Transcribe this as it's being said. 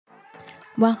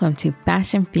Welcome to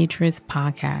Fashion Futurist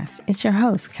Podcast. It's your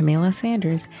host, Camila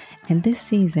Sanders, and this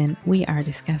season we are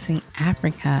discussing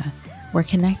Africa. We're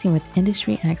connecting with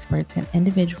industry experts and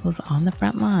individuals on the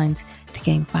front lines to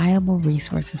gain viable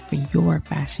resources for your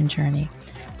fashion journey.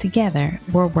 Together,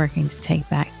 we're working to take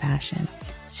back fashion,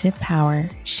 shift power,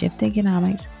 shift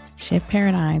economics, shift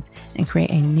paradigms, and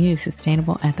create a new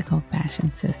sustainable, ethical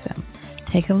fashion system.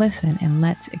 Take a listen and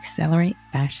let's accelerate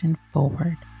fashion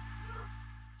forward.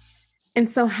 And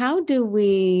so how do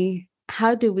we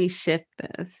shift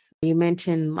this? You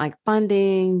mentioned like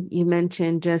funding, you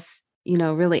mentioned just,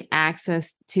 really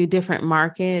access to different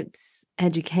markets,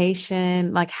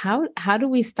 education. Like how do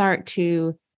we start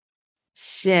to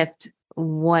shift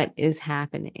what is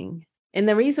happening? And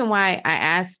the reason why I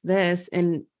asked this,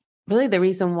 and really the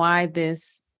reason why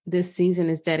this season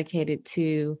is dedicated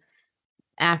to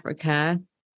Africa,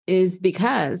 is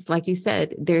because, like you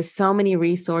said, there's so many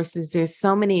resources, there's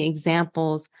so many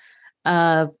examples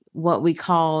of what we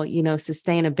call,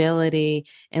 sustainability.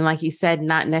 And like you said,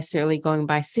 not necessarily going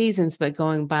by seasons, but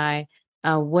going by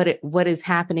what is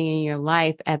happening in your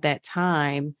life at that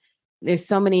time. There's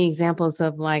so many examples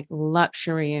of like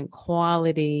luxury and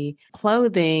quality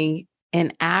clothing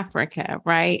in Africa,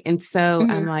 right? And so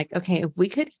I'm like, okay, if we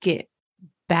could get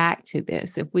back to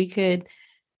this, if we could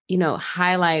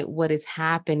highlight what is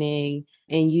happening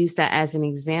and use that as an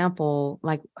example,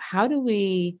 like how do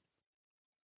we,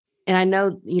 and I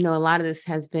know, a lot of this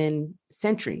has been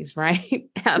centuries, right?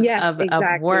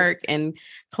 of work and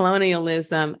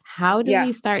colonialism. How do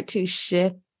we start to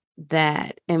shift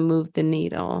that and move the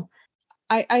needle?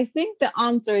 I think the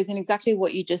answer is in exactly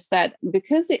what you just said,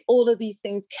 because all of these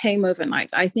things came overnight.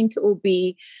 I think it will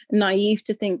be naive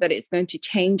to think that it's going to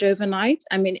change overnight.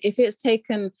 I mean, if it's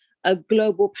taken a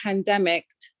global pandemic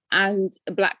and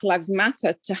Black Lives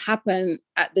Matter to happen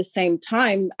at the same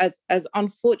time, as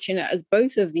unfortunate as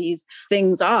both of these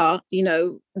things are,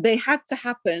 they had to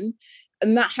happen.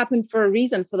 And that happened for a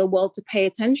reason, for the world to pay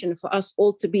attention, for us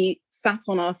all to be sat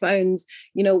on our phones,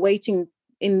 waiting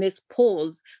in this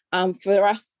pause, for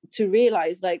us to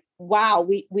realize like, wow,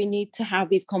 we need to have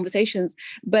these conversations.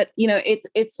 But,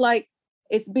 it's like,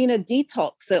 it's been a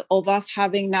detox of us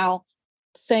having now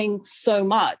saying so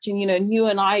much. And, you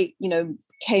and I,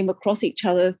 came across each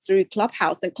other through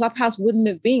Clubhouse, and Clubhouse we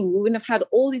wouldn't have had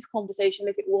all these conversations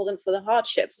if it wasn't for the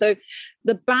hardship. So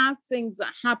the bad things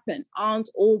that happen aren't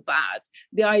all bad.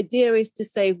 The idea is to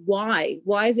say, why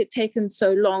is it taken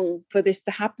so long for this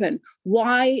to happen?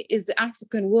 Why is the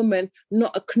African woman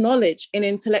not acknowledged in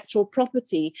intellectual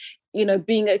property,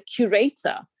 being a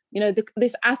curator?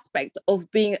 This aspect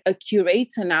of being a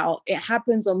curator now, it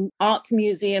happens on art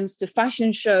museums to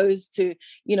fashion shows to,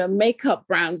 makeup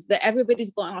brands, that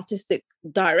everybody's got an artistic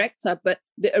director, but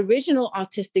the original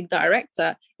artistic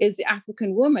director is the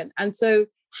African woman. And so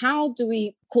how do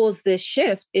we cause this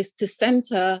shift is to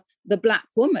center the Black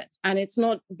woman. And it's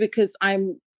not because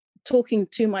I'm talking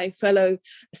to my fellow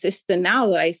sister now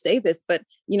that I say this, but,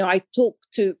 I talk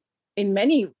to in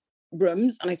many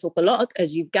rooms, and I talk a lot,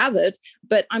 as you've gathered,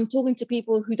 but I'm talking to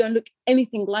people who don't look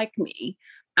anything like me,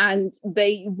 and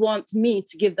they want me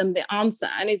to give them the answer.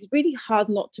 And it's really hard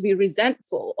not to be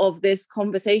resentful of this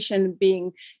conversation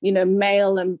being,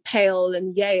 male and pale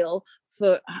and Yale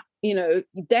for,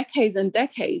 decades and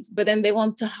decades, but then they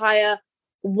want to hire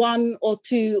 1 or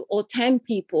 2 or 10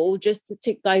 people just to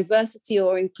tick diversity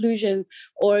or inclusion,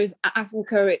 or if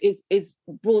Africa is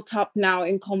brought up now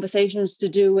in conversations to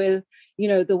do with,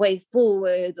 the way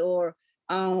forward, or,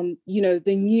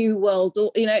 the new world,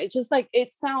 or, it's just like,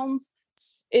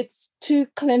 it's too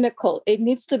clinical. It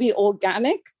needs to be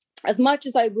organic. As much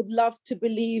as I would love to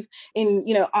believe in,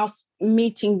 us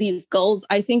meeting these goals,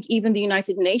 I think even the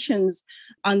United Nations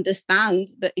understand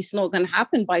that it's not going to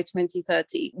happen by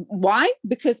 2030. Why?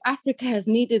 Because Africa has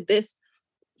needed this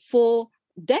for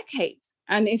decades,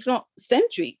 and if not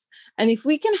centuries. And if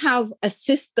we can have a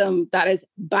system that is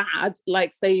bad,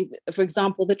 like say, for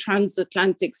example, the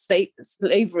transatlantic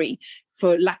slavery,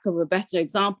 for lack of a better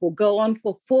example, go on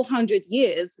for 400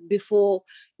 years before,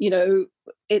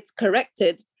 it's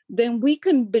corrected, then we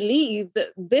can believe that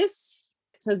this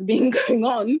has been going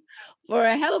on for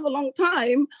a hell of a long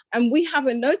time and we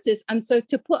haven't noticed. And so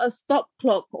to put a stop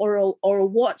clock or a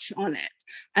watch on it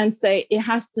and say it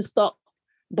has to stop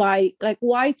by, like,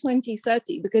 why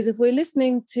 2030? Because if we're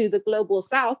listening to the global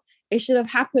South, it should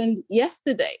have happened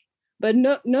yesterday. But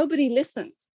nobody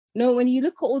listens. No, when you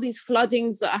look at all these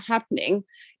floodings that are happening,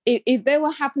 if they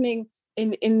were happening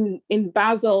in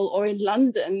Basel or in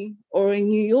London or in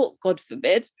New York, God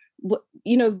forbid,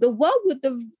 the world would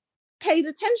have paid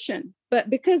attention. But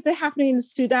because they're happening in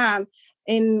Sudan,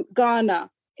 in Ghana,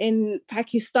 in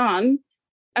Pakistan,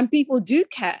 And people do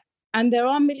care. And there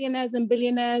are millionaires and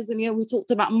billionaires. And, we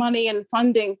talked about money and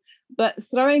funding, but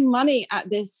throwing money at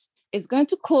this is going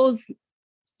to cause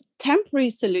temporary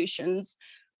solutions.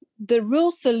 The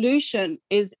real solution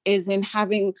is in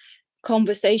having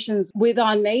conversations with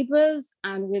our neighbors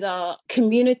and with our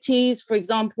communities. For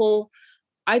example,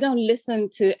 I don't listen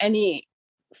to any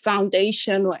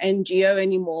foundation or NGO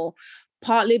anymore,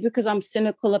 partly because I'm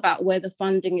cynical about where the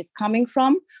funding is coming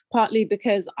from, partly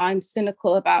because I'm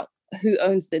cynical about who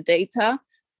owns the data,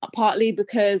 partly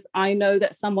because I know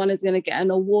that someone is going to get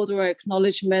an award or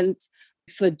acknowledgement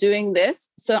for doing this.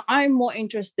 So I'm more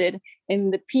interested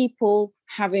in the people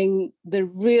having the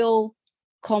real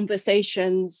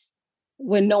conversations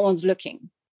when no one's looking.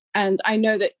 And I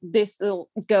know that this will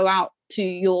go out to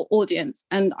your audience,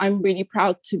 and I'm really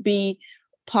proud to be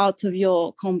part of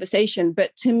your conversation.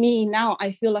 But to me now,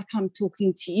 I feel like I'm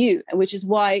talking to you, which is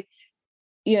why,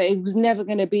 it was never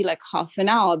going to be like half an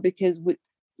hour, because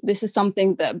this is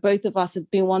something that both of us have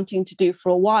been wanting to do for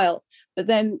a while. But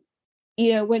then,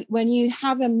 when you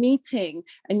have a meeting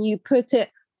and you put it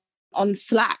on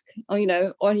Slack, or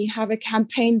you have a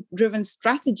campaign-driven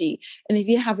strategy, and if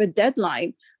you have a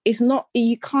deadline,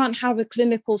 you can't have a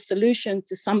clinical solution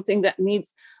to something that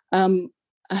needs a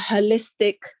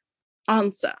holistic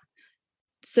answer.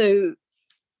 So,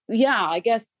 I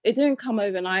guess it didn't come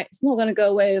overnight. It's not going to go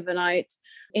away overnight.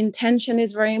 Intention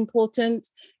is very important,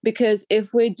 because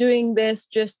if we're doing this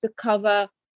just to cover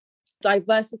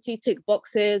diversity, tick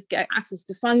boxes, get access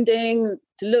to funding,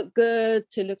 to look good,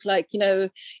 to look like,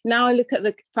 now I look at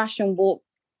the fashion walk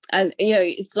and,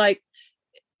 it's like,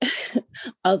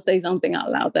 I'll say something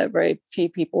out loud that very few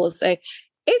people will say.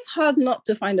 It's hard not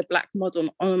to find a Black model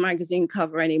on a magazine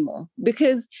cover anymore,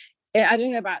 because I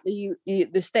don't know about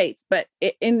the States, but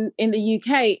in the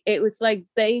UK, it was like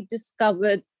they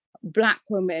discovered Black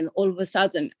women all of a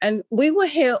sudden. And we were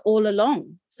here all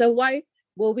along. So why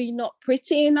were we not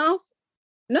pretty enough?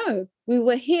 No, we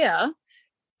were here,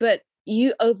 but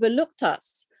you overlooked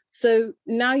us. So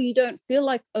now you don't feel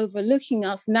like overlooking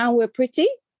us. Now we're pretty.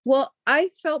 Well,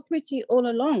 I felt pretty all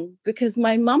along because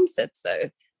my mum said so,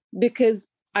 because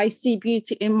I see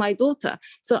beauty in my daughter.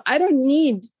 So I don't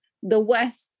need the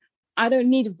West. I don't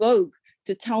need Vogue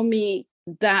to tell me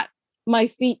that my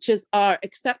features are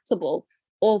acceptable,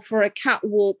 or for a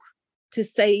catwalk to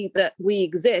say that we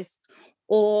exist,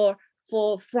 or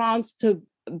for France to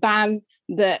ban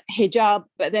the hijab,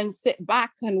 but then sit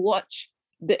back and watch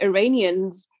the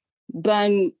Iranians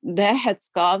burn their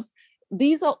headscarves.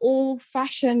 These are all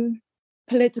fashion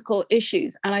political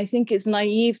issues. And I think it's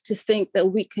naive to think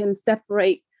that we can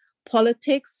separate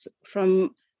politics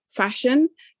from fashion,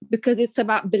 because it's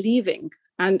about believing,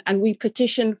 and we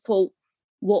petition for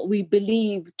what we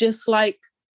believe, just like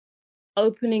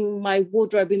opening my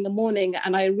wardrobe in the morning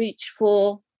and I reach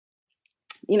for,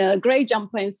 a gray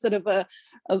jumper instead of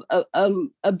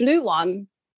a blue one.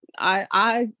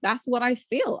 I that's what I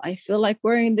feel. I feel like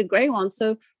wearing the gray one.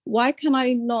 So why can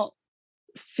I not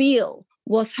feel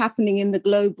what's happening in the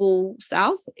global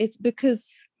South? It's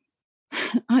because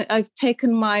I've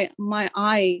taken my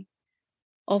eye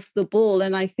off the ball.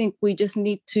 And I think we just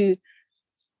need to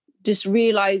just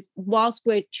realize, whilst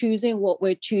we're choosing what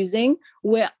we're choosing,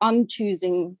 we're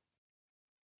unchoosing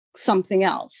something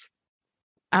else.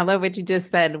 I love what you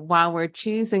just said. While we're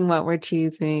choosing what we're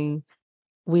choosing,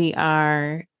 we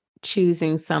are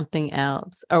choosing something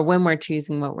else, or when we're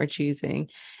choosing what we're choosing.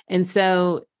 And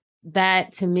so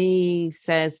that to me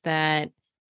says that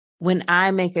when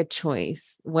I make a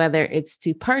choice, whether it's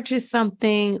to purchase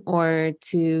something or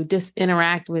to just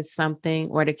interact with something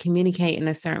or to communicate in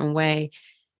a certain way,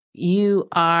 you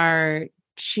are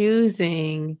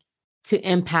choosing to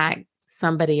impact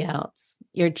somebody else.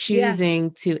 You're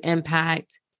choosing to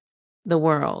impact the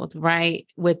world, right?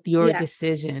 With your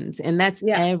decisions. And that's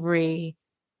every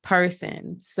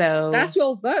person. So that's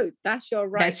your vote. That's your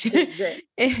right.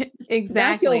 Exactly.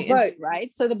 That's your vote,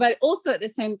 right? So, but also at the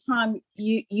same time,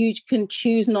 you can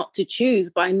choose not to choose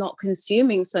by not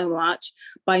consuming so much,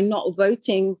 by not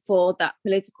voting for that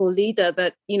political leader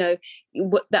that,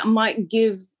 that might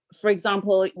give. For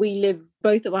example, we live,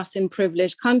 both of us, in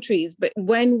privileged countries, but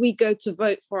when we go to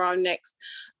vote for our next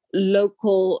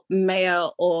local mayor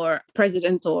or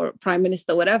president or prime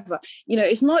minister, whatever,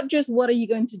 it's not just what are you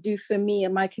going to do for me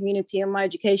and my community and my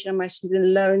education and my student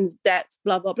loans, debts,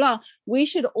 blah, blah, blah. We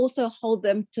should also hold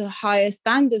them to higher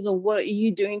standards of what are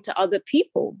you doing to other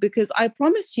people? Because I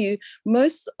promise you,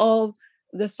 most of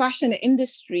the fashion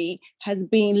industry has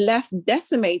been left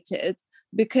decimated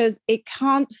because it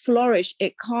can't flourish,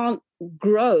 it can't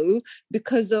grow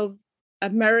because of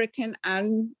American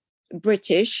and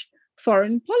British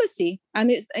foreign policy.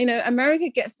 And it's, America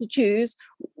gets to choose,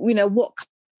 what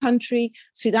country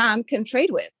Sudan can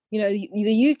trade with.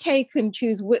 The UK can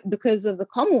choose, because of the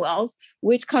Commonwealth,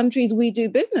 which countries we do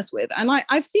business with. And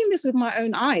I've seen this with my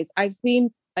own eyes. I've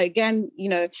seen, again,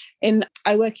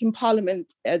 I work in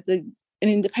Parliament as an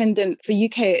independent for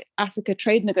UK Africa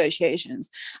trade negotiations.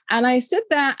 And I sit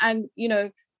there and,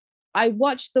 I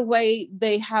watch the way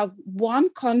they have one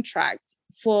contract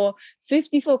for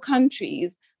 54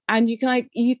 countries, and you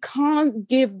can't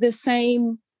have the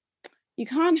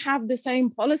same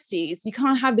policies. You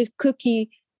can't have this cookie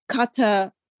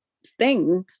cutter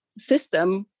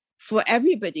system for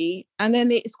everybody. And then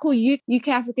it's called UK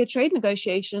Africa trade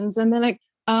negotiations. And they're like,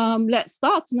 let's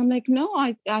start. And I'm like, no,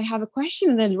 I have a question.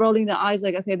 And then rolling their eyes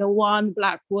like, okay, the one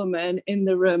Black woman in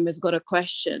the room has got a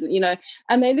question,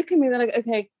 and they look at me, they're like,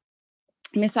 okay,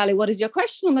 Miss Ali, what is your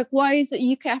question? I'm like, why is it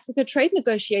UK Africa trade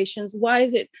negotiations? Why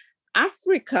is it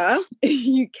Africa,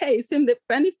 UK is in the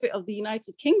benefit of the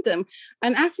United Kingdom,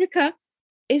 and Africa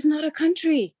is not a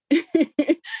country.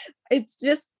 It's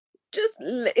just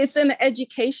it's an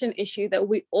education issue that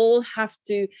we all have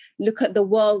to look at the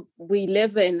world we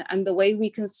live in and the way we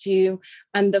consume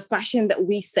and the fashion that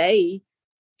we say,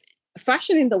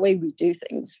 fashion in the way we do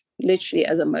things, literally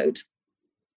as a mode.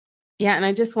 Yeah. And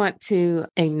I just want to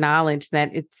acknowledge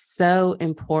that it's so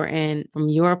important from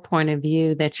your point of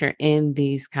view that you're in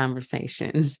these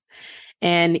conversations.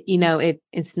 And,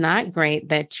 it's not great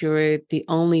that you're the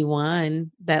only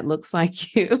one that looks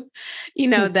like you,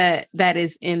 that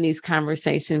is in these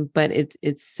conversations, but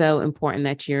it's so important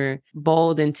that you're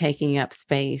bold in taking up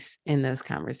space in those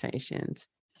conversations.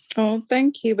 Oh,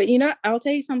 thank you. But, I'll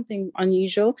tell you something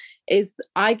unusual is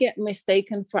I get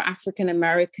mistaken for African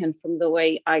American from the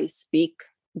way I speak,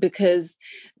 because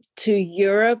to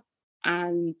Europe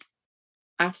and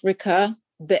Africa,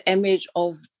 the image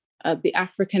of the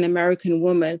African American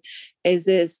woman is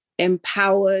this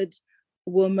empowered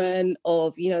woman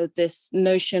of, this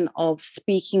notion of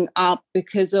speaking up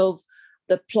because of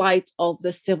the plight of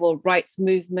the civil rights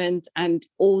movement and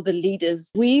all the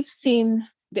leaders. We've seen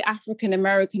the African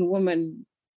American woman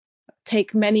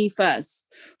take many firsts,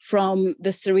 from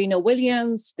the Serena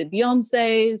Williams, the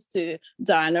Beyoncés, to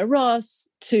Diana Ross,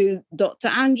 to Dr.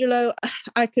 Angelo.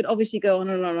 I could obviously go on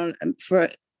and on for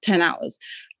 10 hours.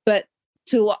 But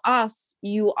to us,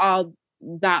 you are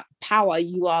that power,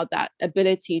 you are that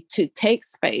ability to take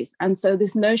space. And so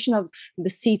this notion of the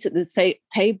seat at the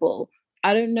table,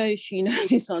 I don't know if you know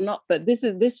this or not, but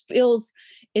it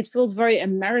feels very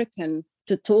American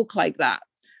to talk like that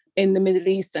in the Middle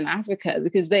East and Africa,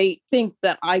 because they think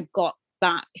that I got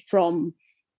that from,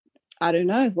 I don't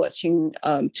know, watching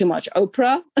too much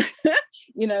Oprah.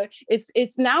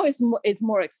 It's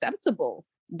more acceptable.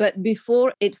 But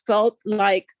before, it felt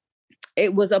like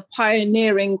it was a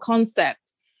pioneering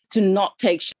concept to not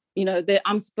take, that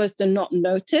I'm supposed to not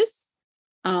notice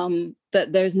that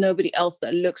there's nobody else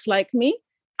that looks like me.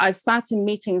 I've sat in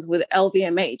meetings with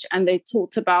LVMH and they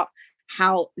talked about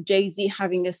how Jay-Z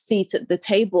having a seat at the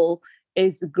table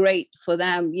is great for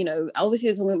them. Obviously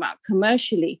they're talking about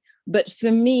commercially, but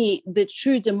for me, the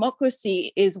true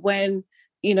democracy is when,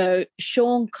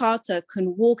 Sean Carter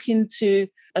can walk into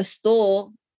a store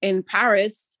in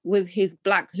Paris with his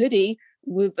black hoodie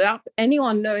without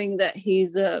anyone knowing that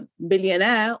he's a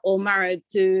billionaire or married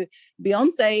to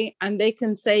Beyonce, and they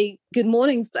can say, good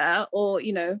morning, sir, or,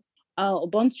 or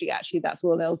Bond Street, actually, that's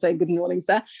what they'll say, good morning,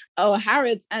 sir, or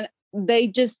Harrods, and they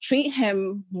just treat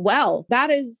him well.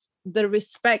 That is the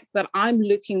respect that I'm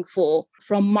looking for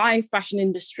from my fashion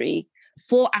industry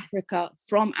for Africa,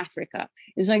 from Africa.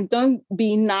 It's like, don't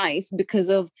be nice because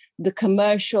of the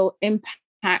commercial impact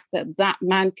that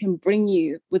man can bring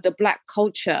you with the Black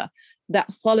culture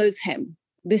that follows him.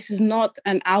 This is not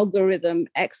an algorithm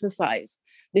exercise.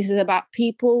 This is about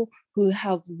people who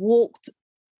have walked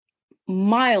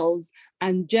miles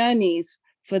and journeys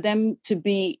for them to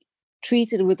be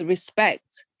treated with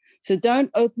respect. So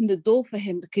don't open the door for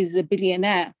him because he's a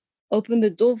billionaire. Open the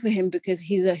door for him because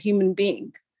he's a human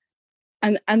being.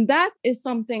 And that is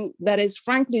something that is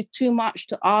frankly too much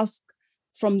to ask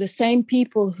from the same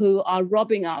people who are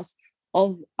robbing us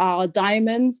of our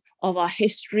diamonds, of our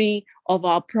history, of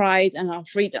our pride and our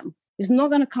freedom. It's not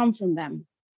going to come from them.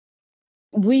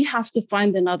 We have to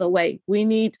find another way. We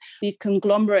need these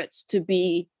conglomerates to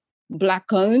be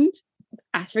Black-owned,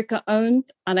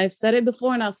 Africa-owned. And I've said it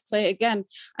before and I'll say it again,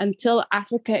 until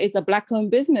Africa is a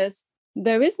Black-owned business,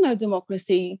 there is no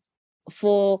democracy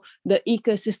for the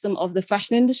ecosystem of the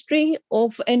fashion industry or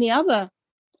for any other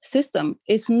system.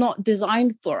 It's not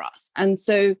designed for us. And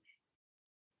so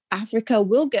Africa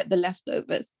will get the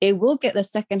leftovers. It will get the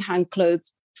secondhand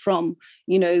clothes from,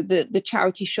 the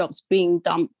charity shops being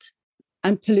dumped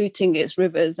and polluting its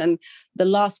rivers, and the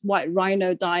last white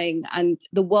rhino dying, and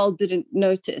the world didn't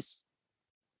notice.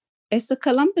 It's the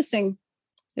Columbusing.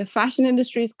 The fashion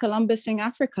industry is Columbusing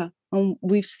Africa. And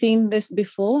we've seen this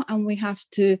before, and we have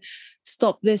to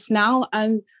stop this now.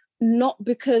 And not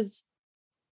because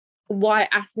why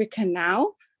Africa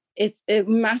now? It's a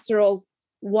matter of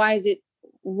why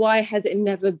has it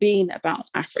never been about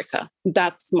Africa?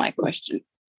 That's my question.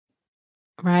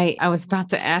 Right. I was about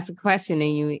to ask a question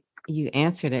and you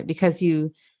answered it, because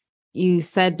you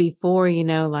said before,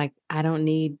 like, I don't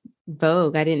need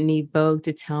Vogue. I didn't need Vogue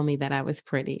to tell me that I was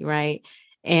pretty. Right.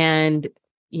 And,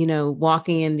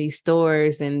 walking in these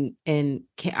stores and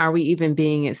are we even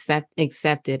being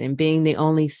accepted and being the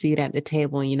only seat at the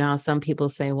table? And how some people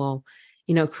say, well,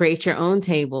 create your own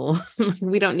table.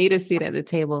 We don't need a seat at the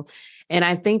table. And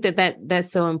I think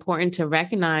that's so important to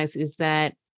recognize, is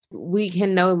that we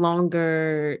can no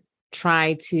longer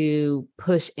try to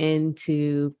push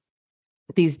into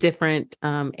these different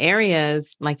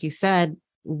areas. Like you said,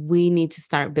 we need to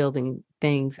start building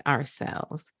things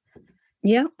ourselves.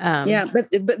 Yeah.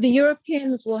 But the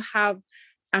Europeans will have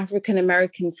African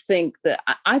Americans think that,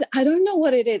 I don't know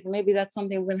what it is. Maybe that's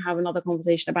something we're going to have another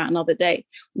conversation about another day.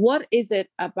 What is it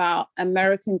about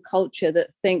American culture that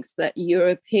thinks that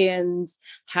Europeans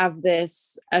have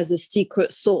this as a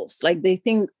secret sauce? Like, they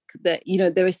think that,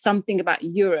 there is something about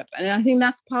Europe. And I think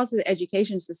that's part of the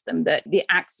education system, that the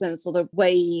accents or the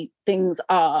way things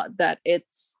are, that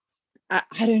it's,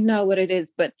 I don't know what it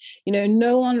is, but,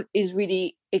 no one is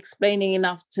really explaining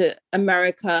enough to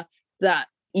America that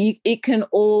it can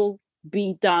all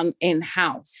be done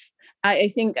in-house. I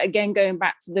think, again, going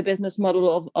back to the business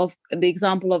model of the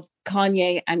example of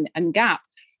Kanye and Gap,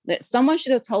 that someone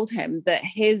should have told him that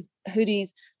his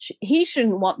hoodies, he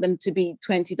shouldn't want them to be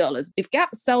 $20. If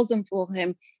Gap sells them for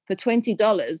him for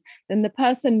 $20, then the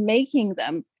person making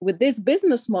them with this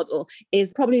business model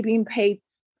is probably being paid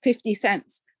 50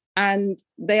 cents. And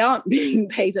they aren't being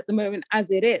paid at the moment as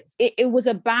it is. It was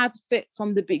a bad fit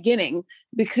from the beginning,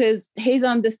 because his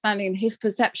understanding, his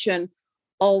perception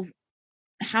of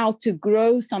how to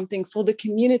grow something for the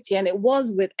community, and it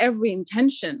was with every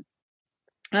intention.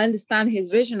 I understand his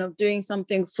vision of doing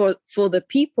something for the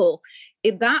people.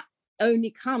 That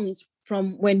only comes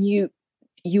from when you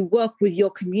work with your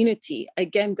community.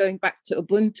 Again, going back to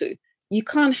Ubuntu, you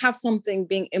can't have something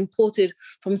being imported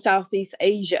from Southeast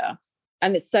Asia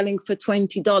and it's selling for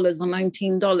 $20 or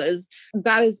 $19.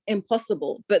 That is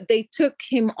impossible. But they took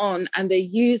him on and they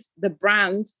used the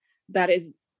brand that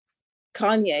is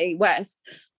Kanye West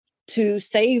to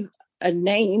save a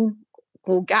name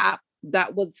called Gap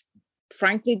that was,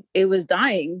 frankly, it was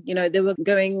dying. They were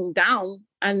going down,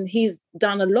 and he's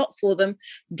done a lot for them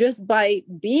just by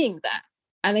being there.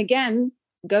 And again,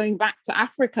 going back to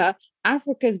Africa,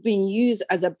 Africa's being used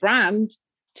as a brand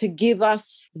to give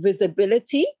us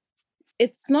visibility.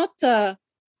 It's not,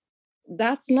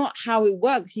 that's not how it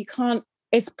works.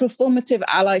 It's performative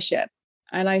allyship.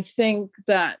 And I think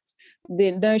that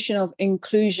the notion of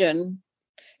inclusion,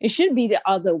 it should be the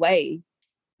other way.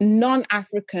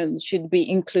 Non-Africans should be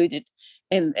included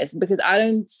in this, because I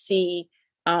don't see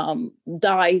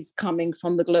dyes coming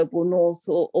from the global north,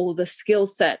 or the skill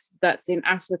sets that's in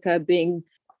Africa being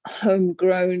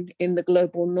homegrown in the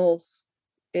global north.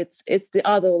 It's the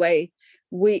other way.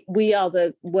 We are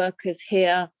the workers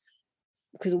here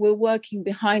because we're working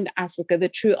behind Africa. The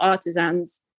true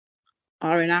artisans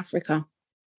are in Africa.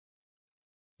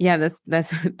 Yeah,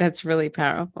 that's really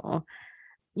powerful.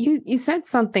 You said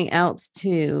something else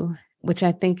too, which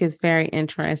I think is very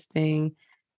interesting.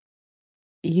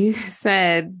 You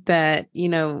said that,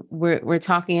 we're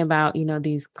talking about,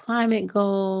 these climate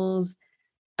goals,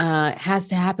 it has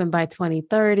to happen by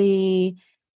 2030.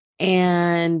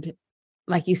 And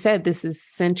like you said, this is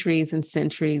centuries and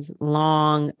centuries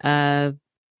long of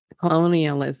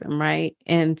colonialism, right?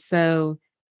 And so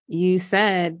you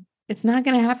said, it's not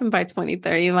going to happen by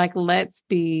 2030. Like, let's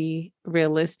be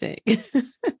realistic.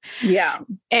 Yeah.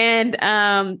 And,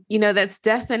 that's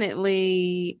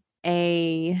definitely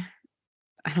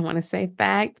I don't want to say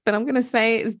fact, but I'm going to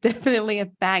say it's definitely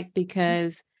a fact,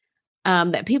 because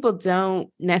that people don't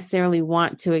necessarily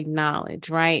want to acknowledge,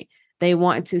 right? They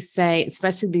want to say,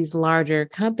 especially these larger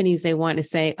companies, they want to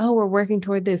say, oh, we're working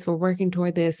toward this.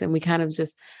 And we kind of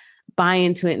just buy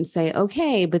into it and say,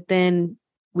 okay, but then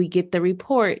we get the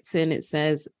reports and it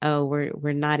says, oh,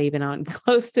 we're not even on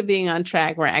close to being on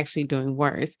track. We're actually doing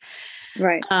worse.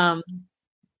 Right.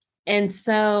 And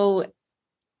so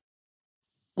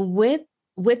with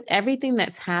everything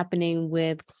that's happening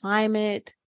with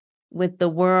climate, with the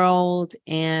world,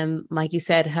 and like you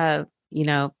said,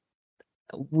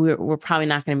 we're probably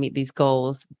not going to meet these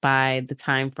goals by the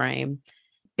time frame.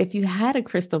 If you had a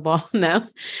crystal ball, no,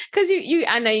 because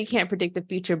I know you can't predict the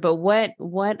future, but what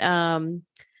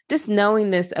just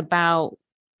knowing this about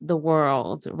the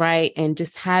world, right? And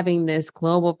just having this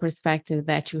global perspective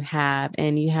that you have,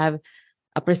 and you have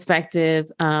a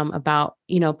perspective about,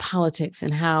 politics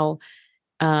and how,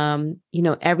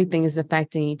 everything is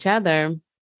affecting each other.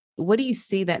 What do you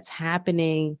see that's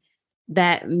happening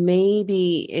that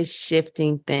maybe is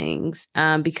shifting things?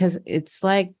 Because it's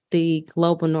like the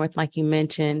global north, like you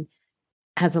mentioned,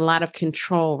 has a lot of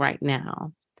control right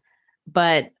now,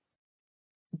 but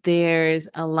there's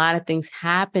a lot of things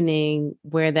happening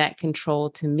where that control,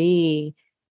 to me,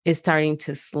 is starting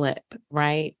to slip,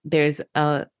 right? There's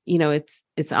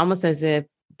it's almost as if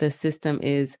the system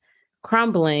is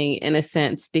crumbling in a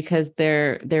sense, because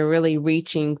they're really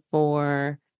reaching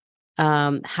for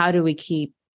how do we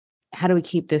keep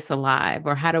this alive,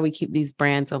 or how do we keep these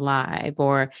brands alive,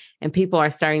 and people are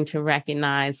starting to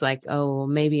recognize, like, oh,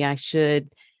 maybe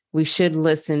we should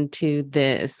listen to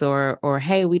this, or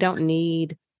hey, we don't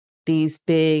need these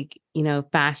big,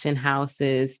 fashion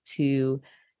houses to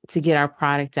get our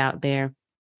product out there.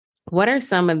 What are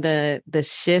some of the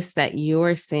shifts that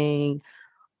you're seeing,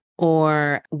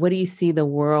 or what do you see the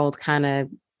world kind of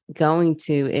going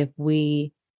to if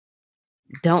we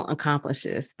don't accomplish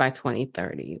this by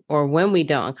 2030, or when we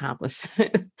don't accomplish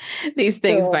these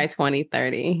things by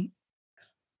 2030?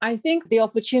 I think the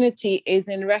opportunity is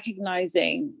in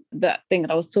recognizing that thing that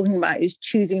I was talking about, is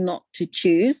choosing not to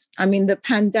choose. I mean, the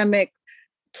pandemic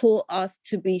taught us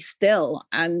to be still,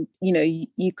 and,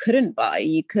 you couldn't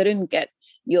get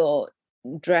your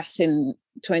dress in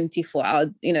 24-hour,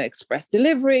 express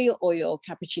delivery, or your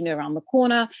cappuccino around the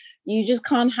corner. You just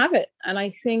can't have it. And I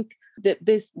think that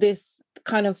this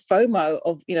kind of FOMO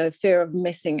of, fear of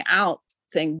missing out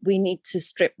thing, we need to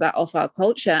strip that off our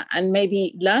culture and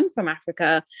maybe learn from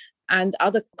Africa and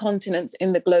other continents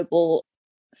in the global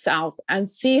south and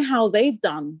see how they've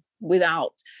done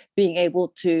without being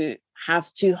able to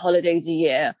have 2 holidays a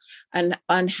year and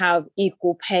have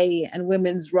equal pay and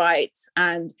women's rights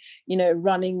and,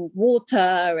 running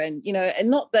water and, and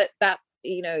not that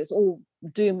it's all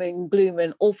doom and gloom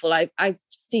and awful. I've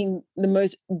seen the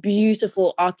most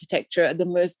beautiful architecture, the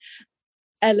most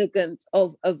elegant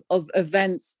of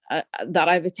events that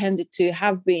I've attended to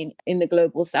have been in the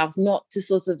global south. Not to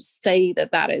sort of say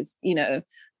that is,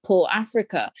 poor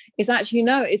Africa. It's actually,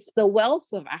 no, it's the wealth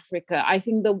of Africa. I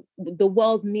think the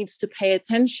world needs to pay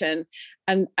attention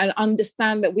and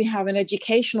understand that we have an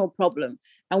educational problem,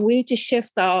 and we need to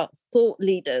shift our thought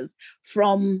leaders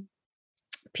from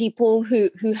people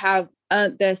who have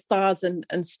earned their stars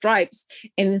and stripes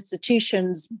in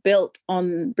institutions built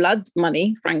on blood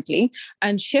money, frankly,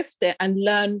 and shift it and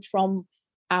learn from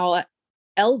our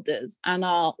elders and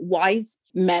our wise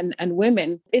men and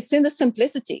women. It's in the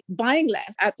simplicity, buying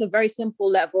less at a very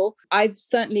simple level. I've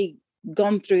certainly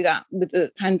gone through that with the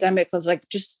pandemic. I was like,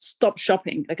 just stop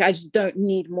shopping. Like, I just don't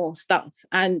need more stuff,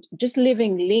 and just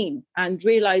living lean and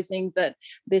realizing that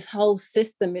this whole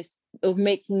system is of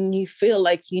making you feel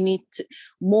like you need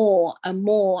more and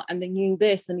more, and then you need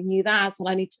this and you need that, and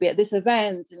I need to be at this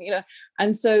event, and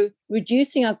and so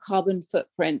reducing our carbon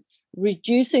footprint,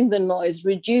 reducing the noise,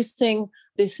 reducing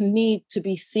this need to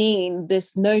be seen,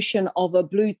 this notion of a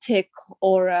blue tick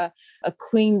or a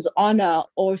queen's honor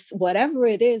or whatever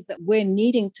it is that we're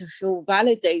needing to feel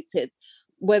validated,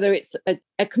 whether it's an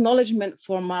acknowledgement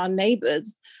from our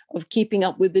neighbors of keeping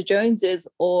up with the Joneses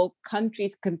or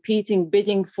countries competing,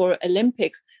 bidding for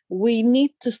Olympics. We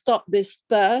need to stop this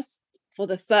thirst for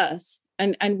the first.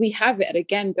 And we have it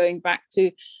again, going back to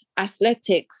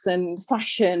athletics and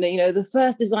fashion, the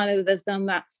first designer that's done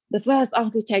that, the first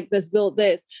architect that's built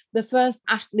this, the first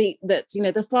athlete that's,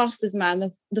 the fastest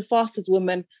man, the fastest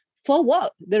woman. For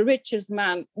what? The richest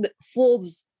man,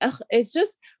 Forbes. It's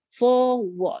just for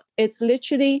what? It's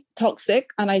literally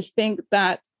toxic. And I think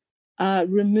that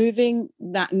removing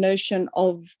that notion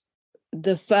of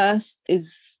the first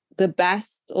is the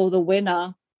best or the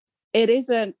winner, it is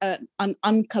an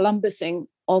uncolumbusing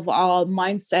of our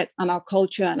mindset and our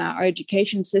culture and our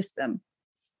education system.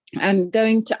 And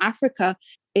going to Africa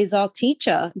is our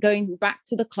teacher, going back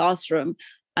to the classroom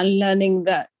and learning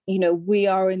that, we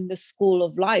are in the school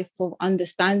of life, of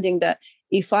understanding that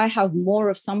if I have more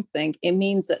of something, it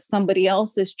means that somebody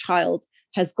else's child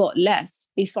has got less.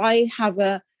 If I have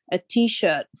a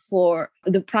t-shirt for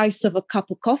the price of a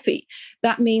cup of coffee,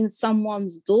 that means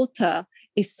someone's daughter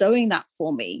is sewing that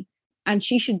for me, and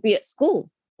she should be at school,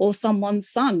 or someone's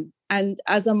son. And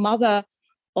as a mother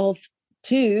of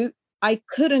 2, I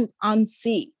couldn't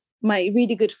unsee my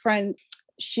really good friend.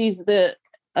 she's the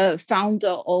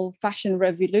founder of Fashion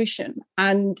Revolution.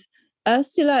 And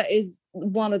Ursula is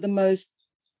one of the most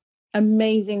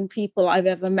amazing people I've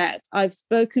ever met. I've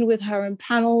spoken with her in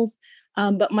panels,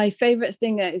 but my favorite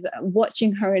thing is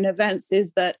watching her in events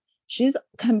is that she's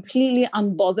completely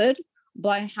unbothered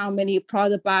by how many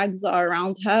Prada bags are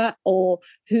around her or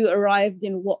who arrived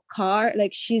in what car.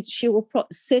 Like she will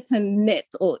sit and knit,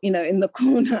 or in the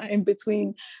corner in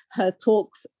between her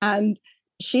talks. And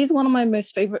she's one of my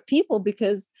most favorite people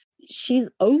because she's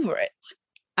over it.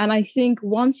 And I think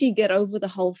once you get over the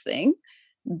whole thing,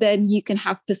 then you can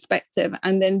have perspective,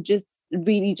 and then just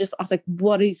really just ask, like,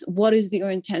 what is your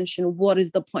intention? What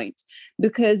is the point?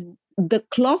 Because the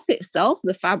cloth itself,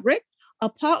 the fabric,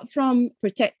 apart from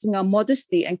protecting our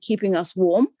modesty and keeping us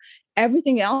warm,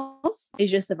 everything else is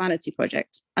just a vanity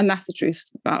project. And that's the truth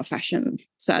about fashion,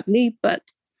 sadly. But,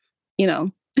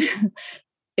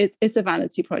 it's a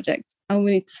vanity project, and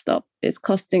we need to stop. It's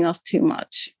costing us too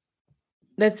much.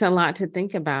 That's a lot to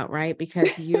think about, right?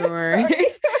 Because you're...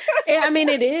 I mean,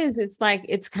 it is. It's like,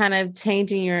 it's kind of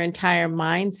changing your entire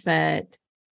mindset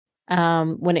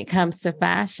when it comes to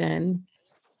fashion.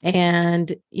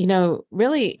 And,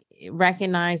 really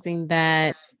recognizing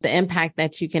that the impact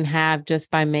that you can have just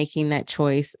by making that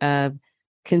choice of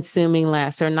consuming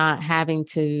less, or not having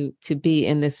to be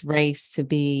in this race to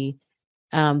be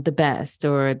the best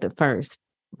or the first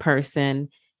person.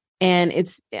 And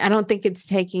I don't think it's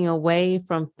taking away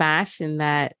from fashion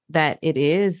that it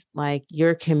is like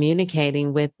you're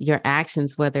communicating with your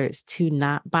actions, whether it's to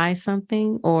not buy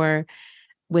something or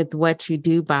with what you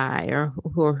do buy or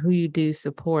who you do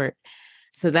support.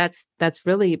 So that's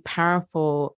really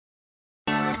powerful.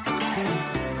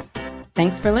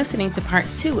 Thanks for listening to part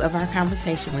 2 of our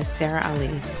conversation with Sara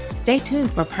Ali. Stay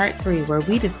tuned for part 3, where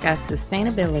we discuss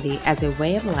sustainability as a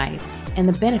way of life and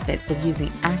the benefits of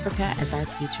using Africa as our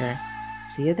teacher.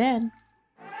 See you then.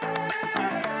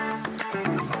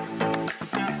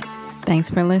 Thanks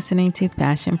for listening to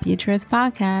Fashion Futurist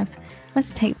Podcast.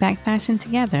 Let's take back fashion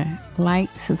together. Like,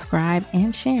 subscribe,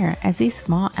 and share, as these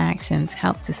small actions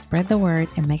help to spread the word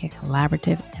and make a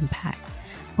collaborative impact.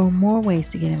 For more ways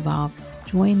to get involved,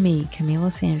 join me,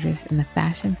 Camila Sanders, in the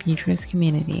Fashion Futurist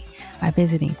community by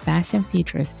visiting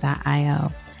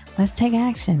fashionfuturist.io. Let's take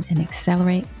action and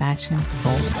accelerate fashion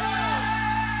forward.